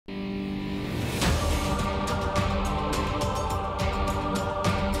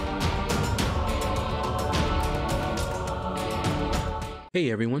Hey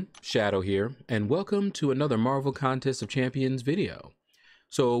everyone, Shaedow here, and welcome to another Marvel Contest of Champions video.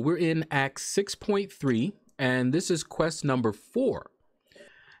 So we're in Act 6.3, and this is quest number 4.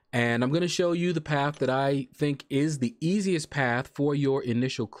 And I'm going to show you the path that I think is the easiest path for your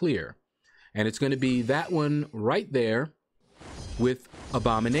initial clear. And it's going to be that one right there with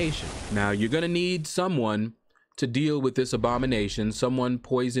Abomination. Now you're going to need someone to deal with this Abomination, someone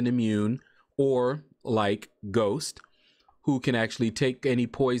poison immune or like Ghost, who can actually take any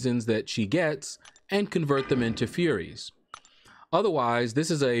poisons that she gets and convert them into furies. Otherwise,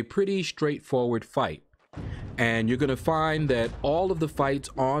 this is a pretty straightforward fight. And you're going to find that all of the fights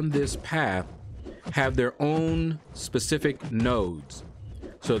on this path have their own specific nodes.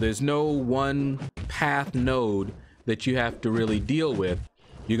 So there's no one path node that you have to really deal with.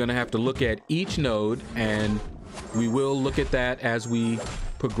 You're going to have to look at each node, and we will look at that as we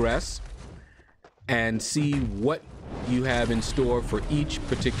progress and see what you have in store for each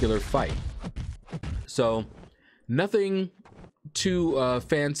particular fight. So nothing too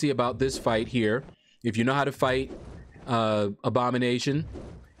fancy about this fight here. If you know how to fight Abomination,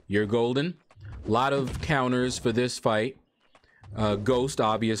 you're golden. A lot of counters for this fight. Ghost,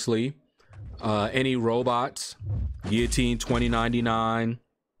 obviously. Any robots, Guillotine 2099,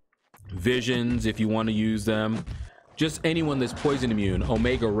 Visions if you want to use them. Just anyone that's poison immune.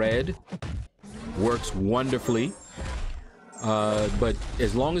 Omega Red works wonderfully. But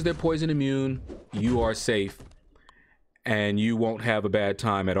as long as they're poison immune, you are safe and you won't have a bad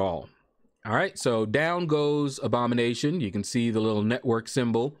time at all. All right, so down goes Abomination. You can see the little network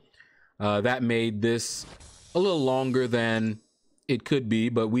symbol. That made this a little longer than it could be,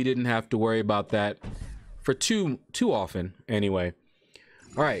 but we didn't have to worry about that for too often anyway.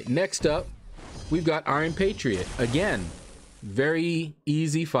 All right, next up, we've got Iron Patriot. Again, very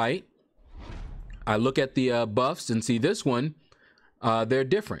easy fight. I look at the buffs and see this one, they're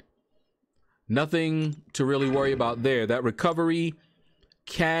different. Nothing to really worry about there. That recovery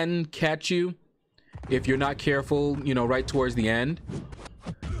can catch you if you're not careful, you know, right towards the end.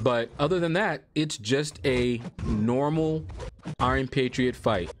 But other than that, it's just a normal Iron Patriot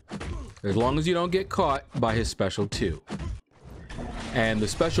fight. As long as you don't get caught by his special 2. And the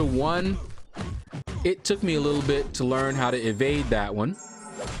special 1, it took me a little bit to learn how to evade that one.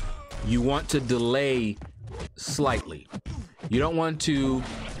 You want to delay slightly. You don't want to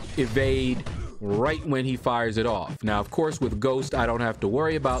evade right when he fires it off. Now, of course, with Ghost, I don't have to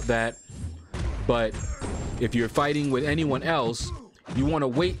worry about that. But if you're fighting with anyone else, you want to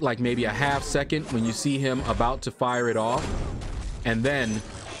wait like maybe a half second when you see him about to fire it off, and then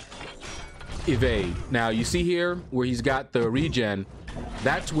evade. Now, you see here where he's got the regen,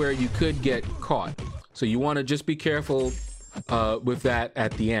 that's where you could get caught. So you want to just be careful with that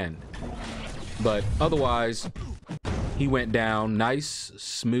at the end. But otherwise, he went down nice,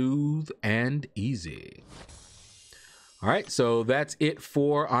 smooth, and easy. All right, so that's it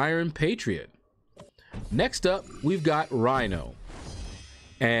for Iron Patriot. Next up, we've got Rhino.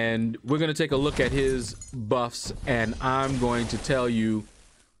 And we're going to take a look at his buffs, and I'm going to tell you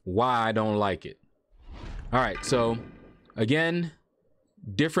why I don't like it. All right, so again,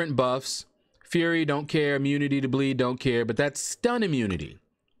 different buffs. Fury, don't care. Immunity to bleed, don't care. But that's stun immunity.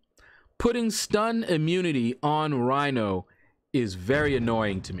 Putting stun immunity on Rhino is very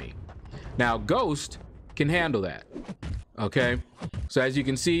annoying to me. Now, Ghost can handle that. Okay? So as you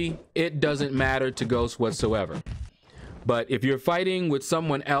can see, it doesn't matter to Ghost whatsoever. But if you're fighting with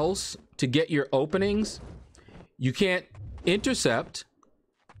someone else to get your openings, you can't intercept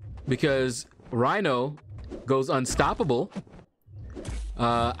because Rhino goes unstoppable.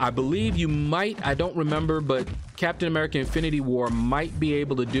 I believe you might, I don't remember, but Captain America Infinity War might be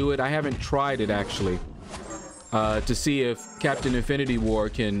able to do it. I haven't tried it actually to see if Captain Infinity War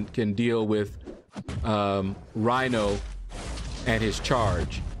can deal with Rhino and his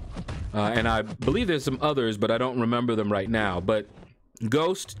charge. And I believe there's some others, but I don't remember them right now. But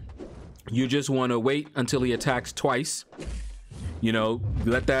Ghost, you just want to wait until he attacks twice. You know,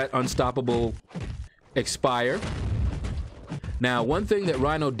 let that unstoppable expire. Now, one thing that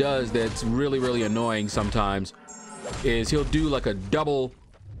Rhino does that's really, really annoying sometimes is he'll do like a double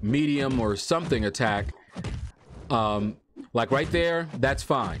medium or something attack. Like right there, that's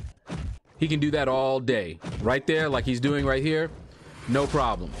fine. He can do that all day. Right there, like he's doing right here, no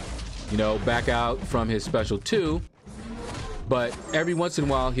problem. You know, back out from his special 2. But every once in a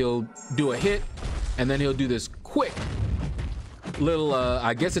while, he'll do a hit, and then he'll do this quick little,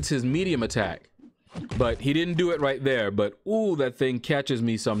 I guess it's his medium attack. But he didn't do it right there. But, ooh, that thing catches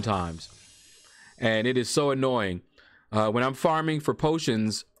me sometimes. And it is so annoying. When I'm farming for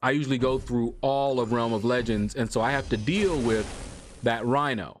potions, I usually go through all of Realm of Legends. And so I have to deal with that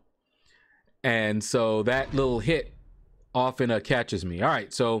rhino. And so that little hit often catches me. All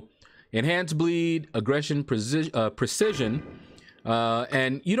right, so enhanced bleed, aggression, precision,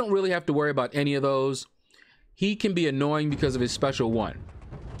 and you don't really have to worry about any of those. He can be annoying because of his special one.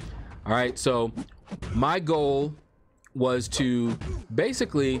 All right, so my goal was to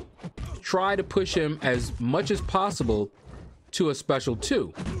basically try to push him as much as possible to a special 2,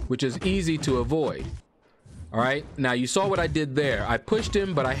 which is easy to avoid. All right, now you saw what I did there. I pushed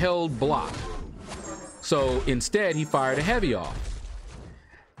him, but I held block. So instead, he fired a heavy off.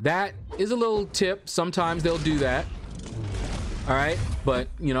 That is a little tip. Sometimes they'll do that. All right, but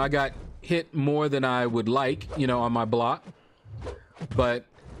you know, I got hit more than I would like, you know, on my block. But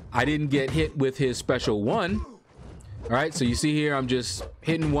I didn't get hit with his special 1. All right, so you see here, I'm just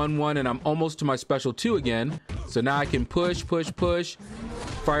hitting 1-1 and I'm almost to my special 2 again. So now I can push,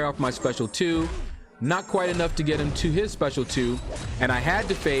 fire off my special 2. Not quite enough to get him to his special 2. And I had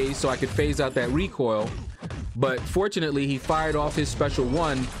to phase so I could phase out that recoil. But fortunately, he fired off his special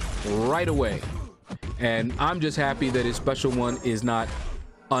 1 right away. And I'm just happy that his special 1 is not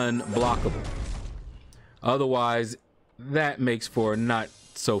unblockable. Otherwise, that makes for not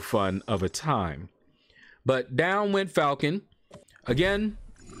so fun of a time. But down went Falcon. Again,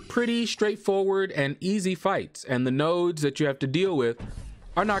 pretty straightforward and easy fights, and the nodes that you have to deal with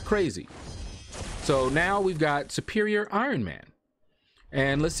are not crazy. So now we've got Superior Iron Man.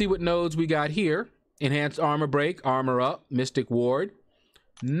 And let's see what nodes we got here. Enhanced Armor Break, Armor Up, Mystic Ward.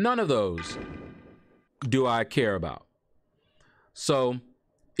 None of those do I care about. So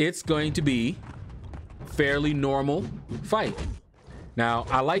it's going to be fairly normal fight. Now,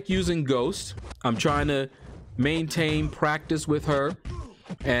 I like using Ghost. I'm trying to maintain practice with her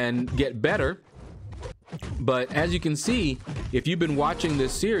and get better. But as you can see, if you've been watching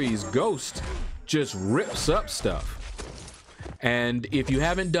this series, Ghost just rips up stuff. And if you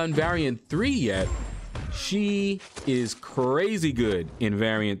haven't done Variant 3 yet, she is crazy good in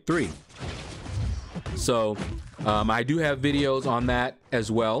Variant 3. So I do have videos on that as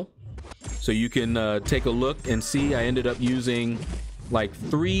well. So you can take a look and see. I ended up using like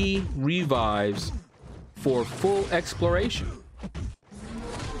 3 revives for full exploration.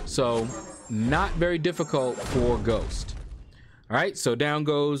 So not very difficult for Ghost. All right, so down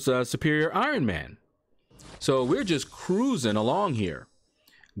goes Superior Iron Man. So we're just cruising along here.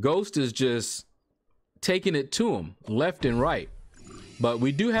 Ghost is just taking it to him left and right. But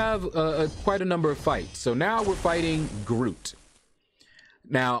we do have quite a number of fights. So now we're fighting Groot.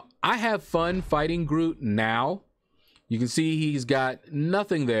 Now, I have fun fighting Groot now. You can see he's got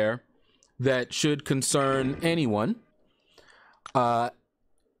nothing there that should concern anyone.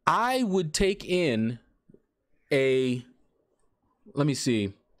 I would take in a, let me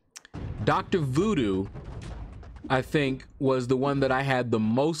see, Dr. Voodoo, I think, was the one that I had the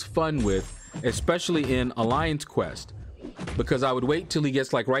most fun with, especially in Alliance Quest, because I would wait till he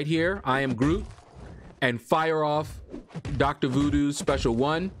gets like right here, I am Groot, and fire off Dr. Voodoo's special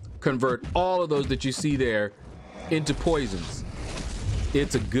 1, convert all of those that you see there into poisons.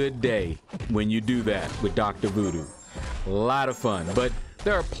 It's a good day when you do that with Dr. Voodoo. A lot of fun, but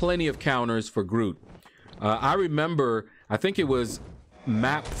there are plenty of counters for Groot. I remember, I think it was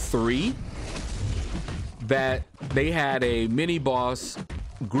map 3, that they had a mini boss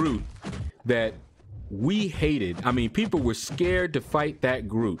Groot that we hated. I mean, people were scared to fight that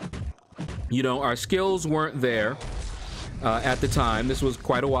Groot. You know, our skills weren't there at the time. This was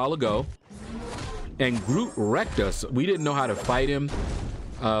quite a while ago. And Groot wrecked us. We didn't know how to fight him.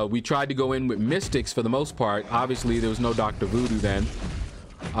 We tried to go in with Mystics for the most part. Obviously, there was no Dr. Voodoo then.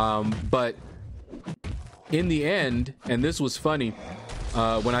 But in the end, and this was funny,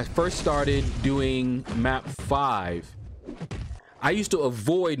 when I first started doing map 5, I used to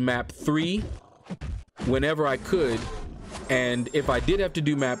avoid map 3 whenever I could. And if I did have to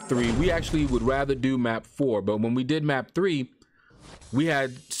do map 3, we actually would rather do map 4. But when we did map 3, we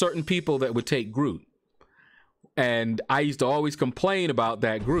had certain people that would take Groot. And I used to always complain about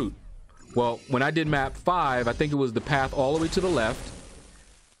that Groot. Well, when I did map 5, I think it was the path all the way to the left,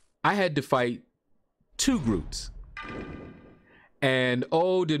 I had to fight 2 Groots. And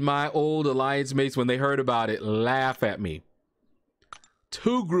oh, did my old Alliance mates, when they heard about it, laugh at me.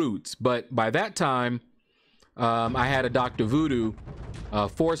 2 Groots. But by that time, I had a Dr. Voodoo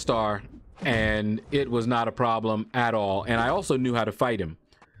 4-star, and it was not a problem at all. And I also knew how to fight him,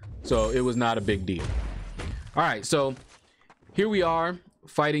 so it was not a big deal. All right, so here we are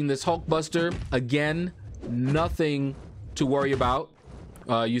fighting this Hulkbuster. Again, nothing to worry about.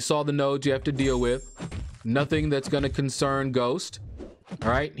 You saw the nodes you have to deal with. Nothing that's going to concern Ghost. All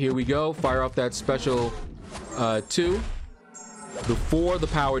right, here we go. Fire off that special 2. before the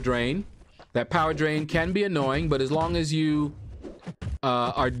power drain. That power drain can be annoying, but as long as you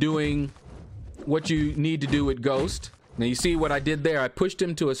are doing what you need to do with Ghost. Now you see what I did there. I pushed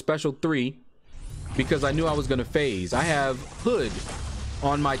him to a special 3 because I knew I was going to phase. I have Hood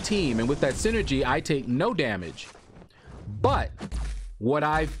on my team, and with that synergy, I take no damage. But what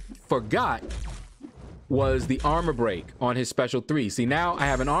I forgot was the armor break on his special 3. See, now I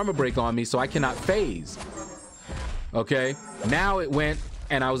have an armor break on me, so I cannot phase. Okay, now it went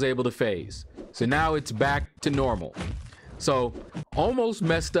and I was able to phase. So now it's back to normal. So almost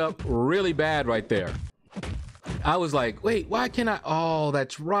messed up really bad right there. I was like, wait, why can't I? Oh,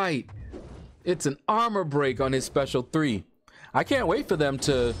 that's right. It's an armor break on his special 3. I can't wait for them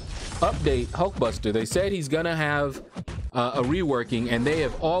to update Hulkbuster. They said he's gonna have a reworking, and they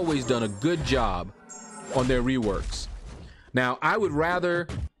have always done a good job on their reworks. Now, I would rather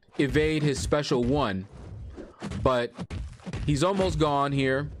evade his special 1, but he's almost gone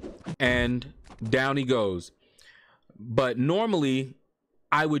here, and down he goes. But normally,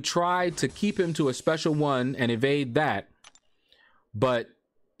 I would try to keep him to a special 1 and evade that. But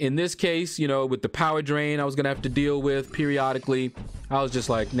in this case, you know, with the power drain I was gonna have to deal with periodically, I was just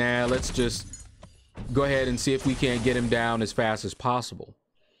like, nah, let's just go ahead and see if we can't get him down as fast as possible.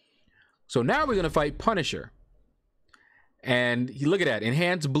 So now we're gonna fight Punisher. And look at that,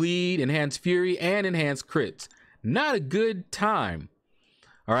 enhanced bleed, enhanced fury, and enhanced crits. Not a good time.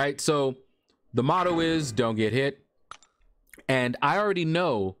 All right, so the motto is don't get hit. And I already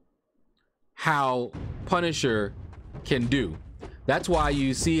know how Punisher can do. That's why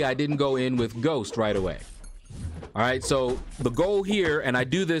you see I didn't go in with Ghost right away. All right, so the goal here, and I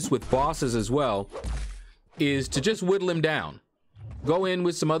do this with bosses as well, is to just whittle him down. Go in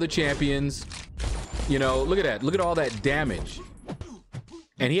with some other champions. You know, look at that. Look at all that damage.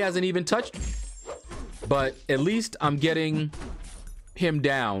 And he hasn't even touched me. But at least I'm getting him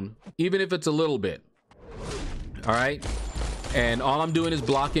down, even if it's a little bit. All right. And all I'm doing is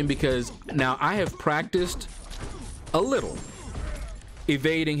blocking, because now I have practiced a little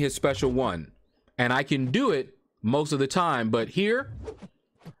evading his special 1. And I can do it most of the time. But here,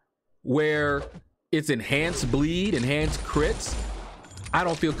 where it's enhanced bleed, enhanced crits, I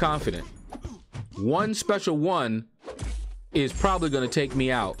don't feel confident. One special 1 is probably going to take me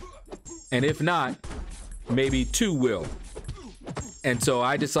out. And if not, maybe 2 will. And so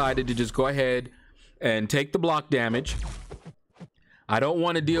I decided to just go ahead and take the block damage. I don't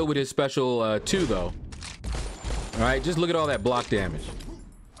want to deal with his special 2 though. All right, just look at all that block damage.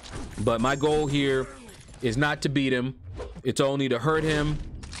 But my goal here is not to beat him. It's only to hurt him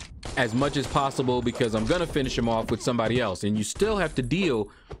as much as possible, because I'm gonna finish him off with somebody else. And you still have to deal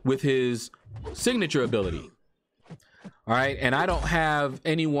with his signature ability. All right, and I don't have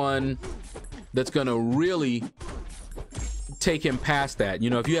anyone that's gonna really take him past that. You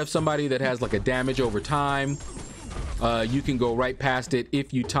know, if you have somebody that has like a damage over time, you can go right past it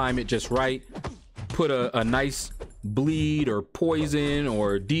if you time it just right. Put a nice bleed or poison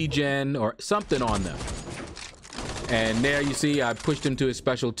or degen or something on them. And there you see I pushed him to his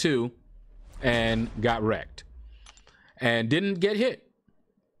special 2 and got wrecked. And didn't get hit.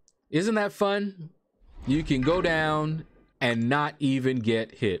 Isn't that fun? You can go down and not even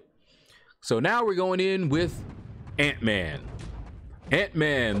get hit. So now we're going in with Ant-Man.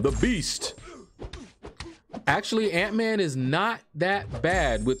 Ant-Man, the Beast. Actually, Ant-Man is not that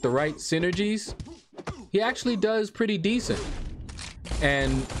bad with the right synergies. He actually does pretty decent.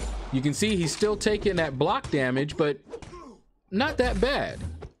 And you can see he's still taking that block damage, but not that bad.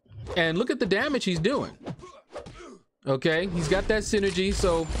 And look at the damage he's doing. Okay, he's got that synergy,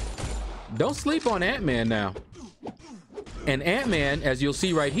 so don't sleep on Ant-Man now. And Ant-Man, as you'll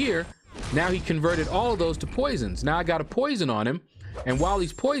see right here, now he converted all of those to poisons. Now I got a poison on him, and while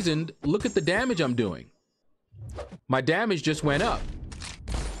he's poisoned, look at the damage I'm doing. My damage just went up.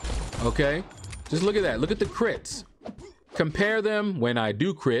 Okay, just look at that. Look at the crits. Compare them when I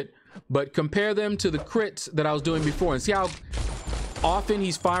do crit, but compare them to the crits that I was doing before, and see how often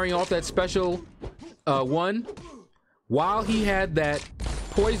he's firing off that special 1. While he had that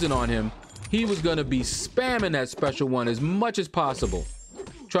poison on him, he was gonna be spamming that special 1 as much as possible,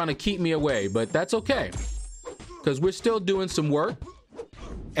 trying to keep me away. But that's okay, because we're still doing some work,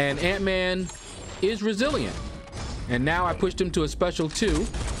 and Ant-Man is resilient. And now I pushed him to a special 2.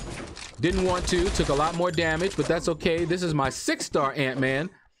 Didn't want to, took a lot more damage, but that's okay. This is my 6-star Ant-Man,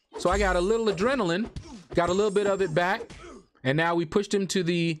 so I got a little adrenaline, got a little bit of it back, and now we pushed him to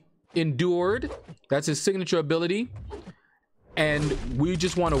the Endured. That's his signature ability, and we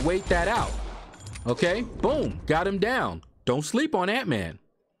just want to wait that out. Okay, boom, got him down. Don't sleep on Ant-Man.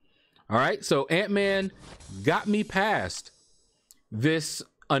 All right, so Ant-Man got me past this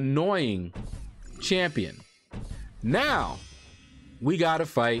annoying champion. Now we gotta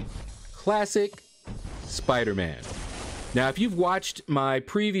fight classic Spider-Man. Now, if you've watched my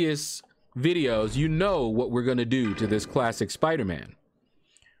previous videos, you know what we're gonna do to this classic Spider-Man.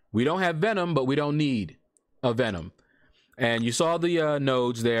 We don't have Venom, but we don't need a Venom. And you saw the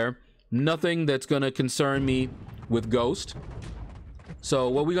nodes there. Nothing that's gonna concern me with Ghost. So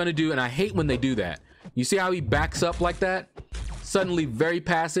what we're gonna do, and I hate when they do that. You see how he backs up like that? Suddenly very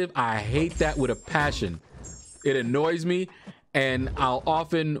passive. I hate that with a passion. It annoys me, and I'll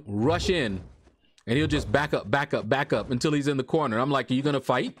often rush in and he'll just back up until he's in the corner. I'm like, are you gonna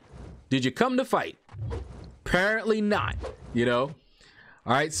fight? Did you come to fight? Apparently not, you know?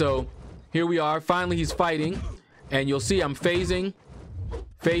 All right, so here we are. Finally, he's fighting, and you'll see I'm phasing,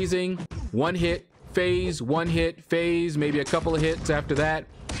 one hit, phase, one hit, phase, maybe a couple of hits after that.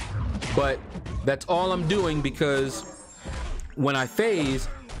 But that's all I'm doing, because when I phase,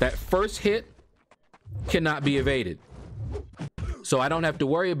 that first hit cannot be evaded. So I don't have to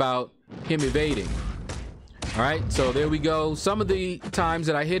worry about him evading. All right, so there we go. Some of the times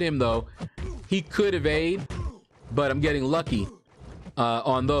that I hit him, though, he could evade, but I'm getting lucky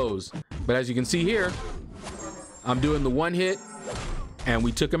on those. But as you can see here, I'm doing the one hit, and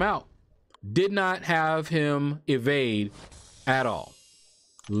we took him out. Did not have him evade at all.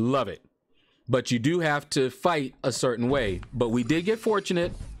 Love it. But you do have to fight a certain way. But we did get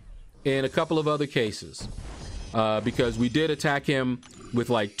fortunate in a couple of other cases, because we did attack him with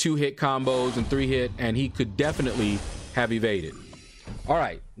like 2-hit combos and 3-hit, and he could definitely have evaded. All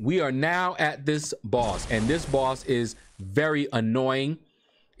right, we are now at this boss, and this boss is very annoying.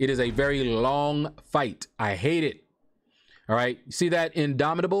 It is a very long fight. I hate it. All right, you see that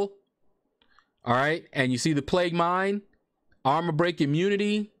Indomitable? All right, and you see the Plague Mine, Armor Break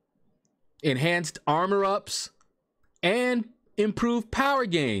Immunity, enhanced armor ups, and improved power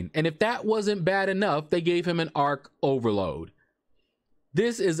gain. And if that wasn't bad enough, they gave him an arc overload.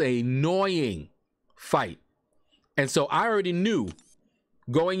 This is an annoying fight. And so I already knew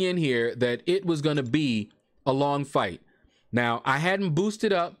going in here that it was going to be a long fight. Now, I hadn't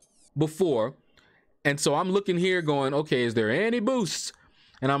boosted up before, and so I'm looking here going, okay, is there any boosts?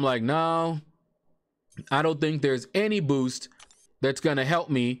 And I'm like, no, I don't think there's any boost that's going to help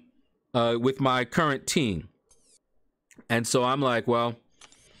me with my current team. And so I'm like, well,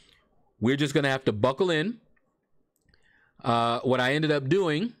 we're just going to have to buckle in. What I ended up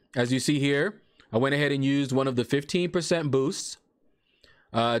doing, as you see here, I went ahead and used one of the 15% boosts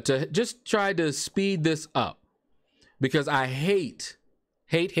to just try to speed this up, because I hate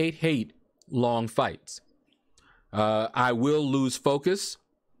long fights. I will lose focus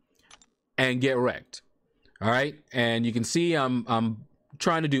and get wrecked. All right, and you can see I'm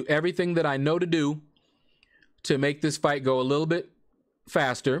trying to do everything that I know to do to make this fight go a little bit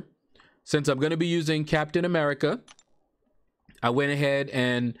faster. Since I'm going to be using Captain America, I went ahead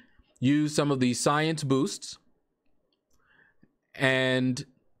and used some of these science boosts. And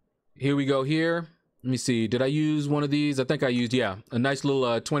here we go here. Let me see. Did I use one of these? I think I used, yeah, a nice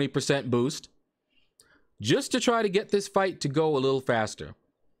little 20% boost, just to try to get this fight to go a little faster.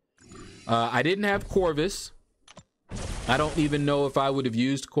 I didn't have Corvus. I don't even know if I would have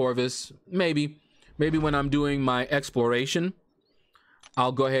used Corvus. Maybe when I'm doing my exploration,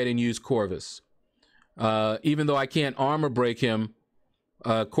 I'll go ahead and use Corvus. Even though I can't armor break him,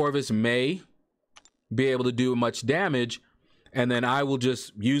 Corvus may be able to do much damage, and then I will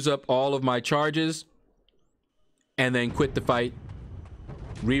just use up all of my charges and then quit the fight,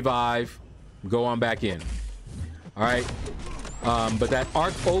 revive, go on back in. All right, but that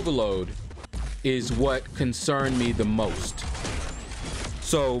arc overload is what concerned me the most.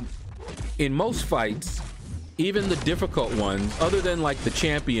 So in most fights, even the difficult ones, other than like the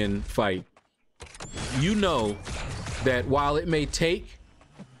champion fight, you know that while it may take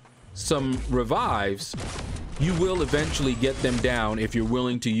some revives, you will eventually get them down if you're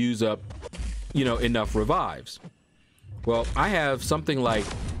willing to use up, you know, enough revives. Well, I have something like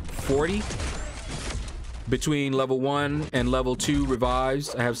 40 between level 1 and level 2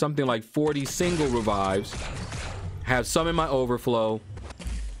 revives. I have something like 40 single revives, have some in my overflow,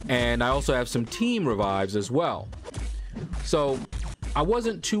 and I also have some team revives as well. So I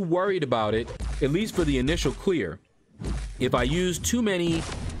wasn't too worried about it, at least for the initial clear. If I use too many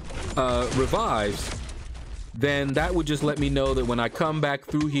revives, then that would just let me know that when I come back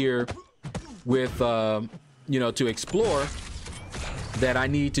through here with, you know, to explore, that I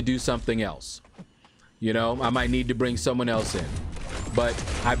need to do something else. You know, I might need to bring someone else in. But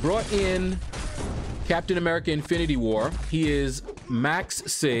I brought in Captain America Infinity War. He is max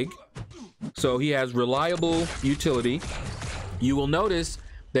sig, so he has reliable utility. you will notice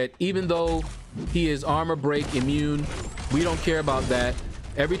that even though he is armor break immune, we don't care about that.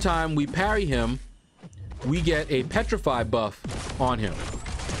 Every time we parry him, we get a petrify buff on him.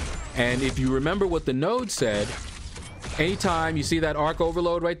 And if you remember what the node said, anytime you see that arc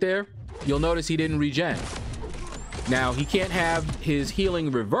overload right there, you'll notice he didn't regen. Now, he can't have his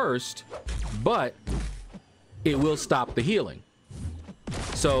healing reversed, but it will stop the healing.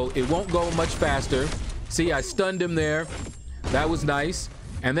 So it won't go much faster. See, I stunned him there. That was nice.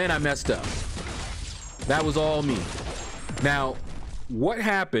 And then I messed up. That was all me. Now, what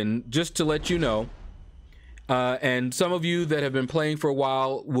happened, just to let you know, and some of you that have been playing for a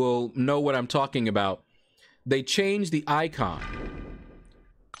while will know what I'm talking about. They changed the icon.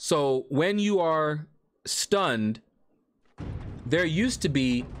 So when you are stunned, there used to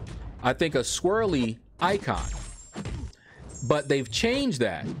be, I think, a swirly icon. But they've changed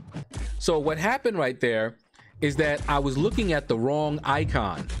that. So what happened right there is that I was looking at the wrong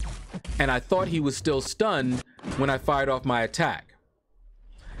icon, and I thought he was still stunned when I fired off my attack.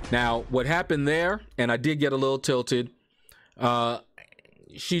 Now, what happened there, and I did get a little tilted,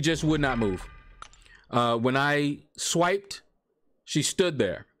 she just would not move. When I swiped, she stood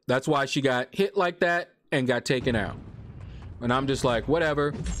there. That's why she got hit like that and got taken out. And I'm just like,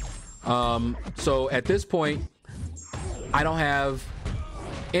 whatever. So at this point, I don't have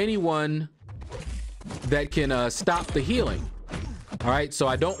anyone that can stop the healing. All right, so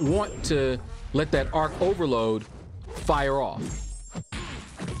I don't want to let that arc overload fire off.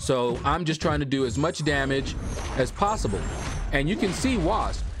 So I'm just trying to do as much damage as possible. And you can see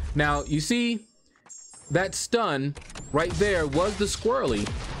Wasp. Now, you see that stun right there was the squirrely,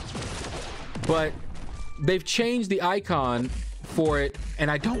 but they've changed the icon for it,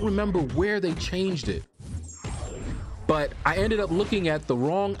 and I don't remember where they changed it. But I ended up looking at the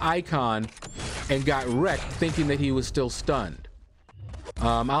wrong icon and got wrecked thinking that he was still stunned.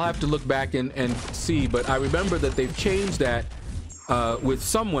 I'll have to look back and see, but I remember that they've changed that with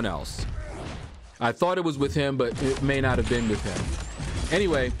someone else. I thought it was with him, but it may not have been with him.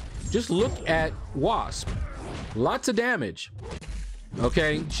 Anyway, just look at Wasp. Lots of damage.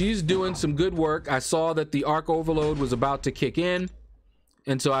 Okay, she's doing some good work. I saw that the arc overload was about to kick in,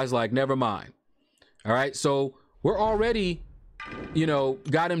 and so I was like, never mind. All right, so we're already, you know,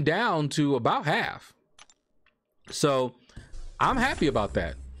 got him down to about half. So I'm happy about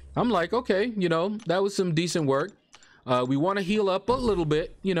that. I'm like, okay, you know, that was some decent work. We want to heal up a little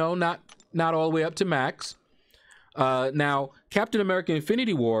bit, you know, not all the way up to max. Now, Captain America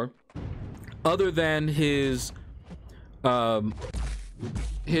Infinity War, other than his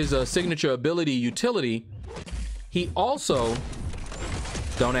signature ability utility, he also,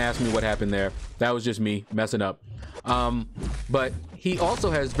 don't ask me what happened there. That was just me messing up. But he also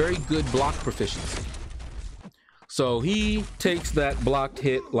has very good block proficiency. So he takes that blocked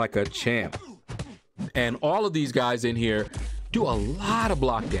hit like a champ. And all of these guys in here do a lot of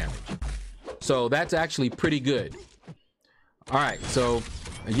block damage. So that's actually pretty good. All right, so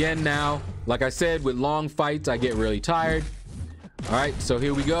again now, like I said, with long fights, I get really tired. All right, so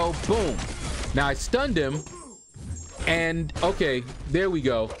here we go. Boom. Now I stunned him. And okay, there we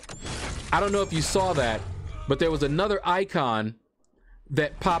go. I don't know if you saw that, but there was another icon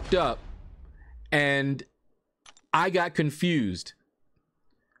that popped up, and I got confused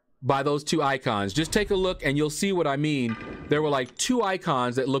by those two icons. Just take a look and you'll see what I mean. There were like two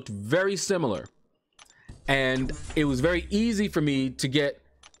icons that looked very similar, and it was very easy for me to get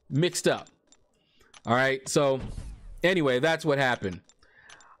mixed up. All right, so anyway, that's what happened.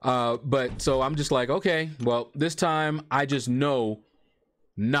 But so I'm just like, okay, well, this time I just know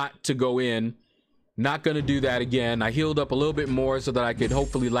not to go in. Not gonna do that again. I healed up a little bit more so that I could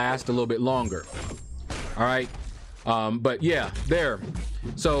hopefully last a little bit longer. All right, but yeah, there.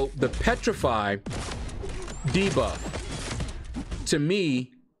 So the petrify debuff to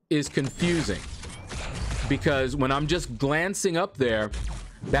me is confusing, because when I'm just glancing up there,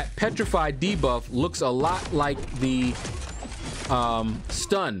 that petrify debuff looks a lot like the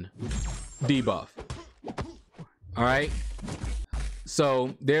stun debuff. All right,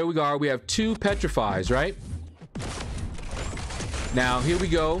 so there we go. We have two petrifies, right? Now here we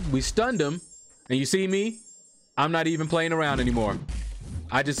go. We stunned him, and you see me, I'm not even playing around anymore.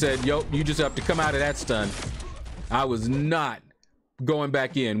 I just said, yo, you just have to come out of that stun. I was not going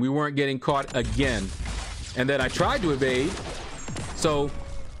back in. We weren't getting caught again. And then I tried to evade. So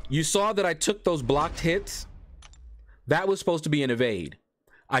you saw that I took those blocked hits. That was supposed to be an evade.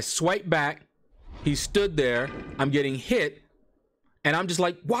 I swiped back. He stood there. I'm getting hit. And I'm just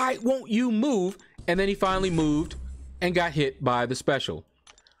like, why won't you move? And then he finally moved and got hit by the special.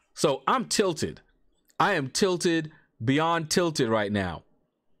 So I'm tilted. I am tilted beyond tilted right now.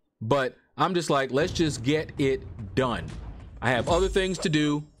 But I'm just like, let's just get it done. I have other things to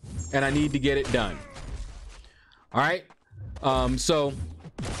do, and I need to get it done. All right. Let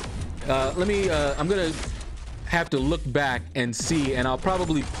me, I'm going to have to look back and see, and I'll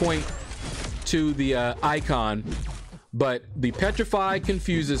probably point to the icon, but the petrify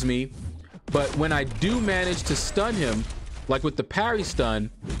confuses me. But when I do manage to stun him, like with the parry stun,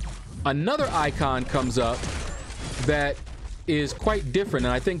 another icon comes up that is quite different,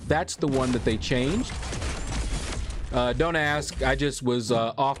 and I think that's the one that they changed. Don't ask, I just was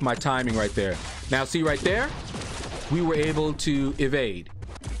off my timing right there. Now see right there, we were able to evade.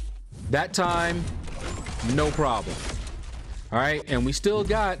 That time, no problem. All right, and we still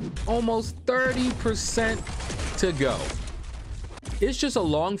got almost 30% to go. It's just a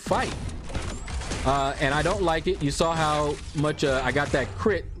long fight. And I don't like it. You saw how much I got that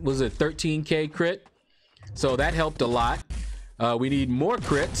crit. Was it 13K crit? So that helped a lot. We need more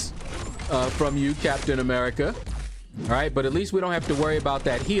crits from you, Captain America. All right, but at least we don't have to worry about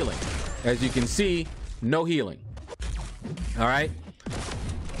that healing. As you can see, no healing. All right,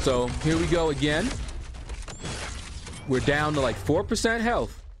 so here we go again. We're down to like 4%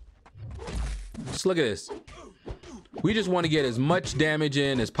 health. Just look at this. We just want to get as much damage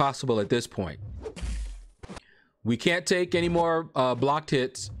in as possible at this point. We can't take any more blocked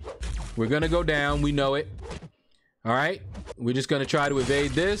hits. We're gonna go down, we know it. All right, we're just gonna try to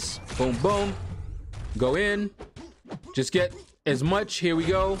evade this. Boom, boom. Go in. Just get as much. Here we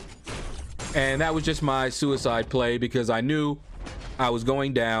go. And that was just my suicide play because I knew I was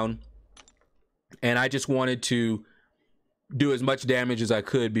going down and I just wanted to do as much damage as I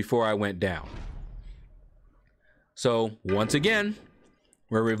could before I went down. So once again,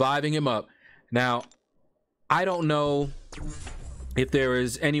 we're reviving him up. Now, I don't know if there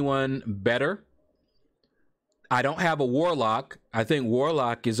is anyone better. I don't have a Warlock. I think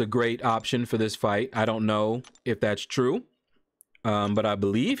Warlock is a great option for this fight. I don't know if that's true, but I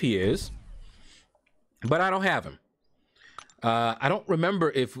believe he is. But I don't have him. I don't remember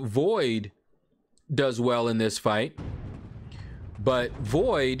if Void does well in this fight. But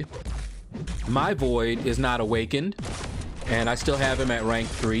Void, my Void is not awakened. And I still have him at rank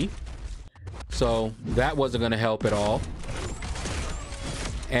 3. So that wasn't going to help at all.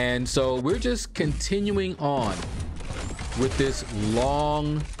 And so we're just continuing on with this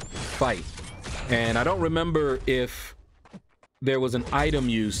long fight. And I don't remember if there was an item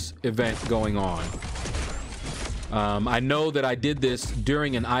use event going on. I know that I did this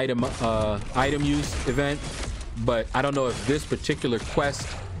during an item use event, but I don't know if this particular quest,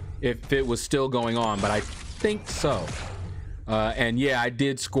 if it was still going on, but I think so. And yeah, I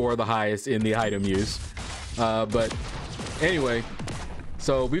did score the highest in the item use. But anyway,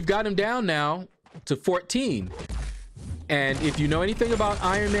 so we've got him down now to 14. And if you know anything about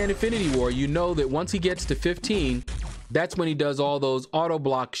Iron Man Infinity War, you know that once he gets to 15, that's when he does all those auto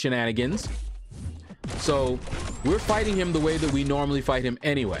block shenanigans. So we're fighting him the way that we normally fight him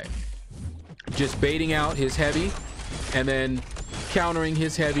anyway. Just baiting out his heavy and then countering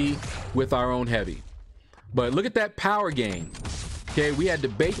his heavy with our own heavy. But look at that power gain. Okay, we had to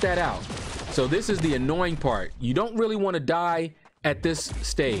bait that out. So this is the annoying part. You don't really want to die at this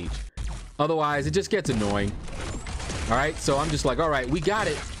stage. Otherwise, it just gets annoying. All right, so I'm just like, all right, we got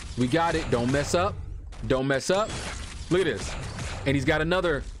it. We got it. Don't mess up. Don't mess up. Look at this. And he's got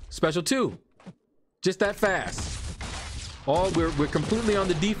another special too. Just that fast. We're completely on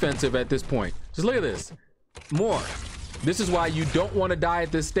the defensive at this point. Just look at this. More. This is why you don't want to die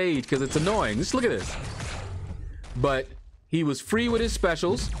at this stage, because it's annoying. Just look at this. But he was free with his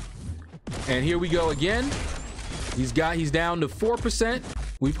specials. And here we go again. He's down to 4%.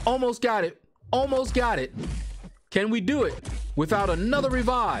 We've almost got it. Almost got it. Can we do it without another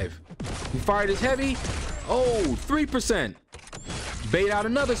revive? He fired his heavy. Oh, 3%. Bait out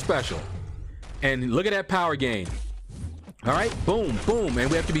another special. And look at that power gain. All right, boom, boom. And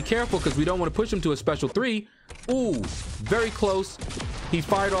we have to be careful because we don't want to push him to a special 3. Ooh, very close. He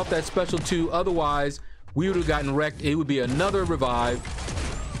fired off that special 2. Otherwise, we would have gotten wrecked. It would be another revive.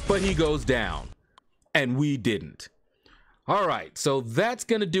 But he goes down. And we didn't. All right, so that's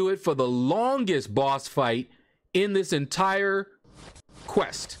going to do it for the longest boss fight in this entire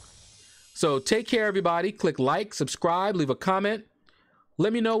quest. So take care, everybody. Click like, subscribe, leave a comment.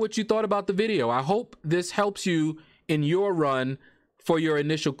 Let me know what you thought about the video. I hope this helps you in your run for your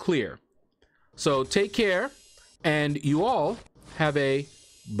initial clear. So take care, and you all have a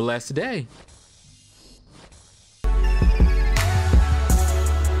blessed day.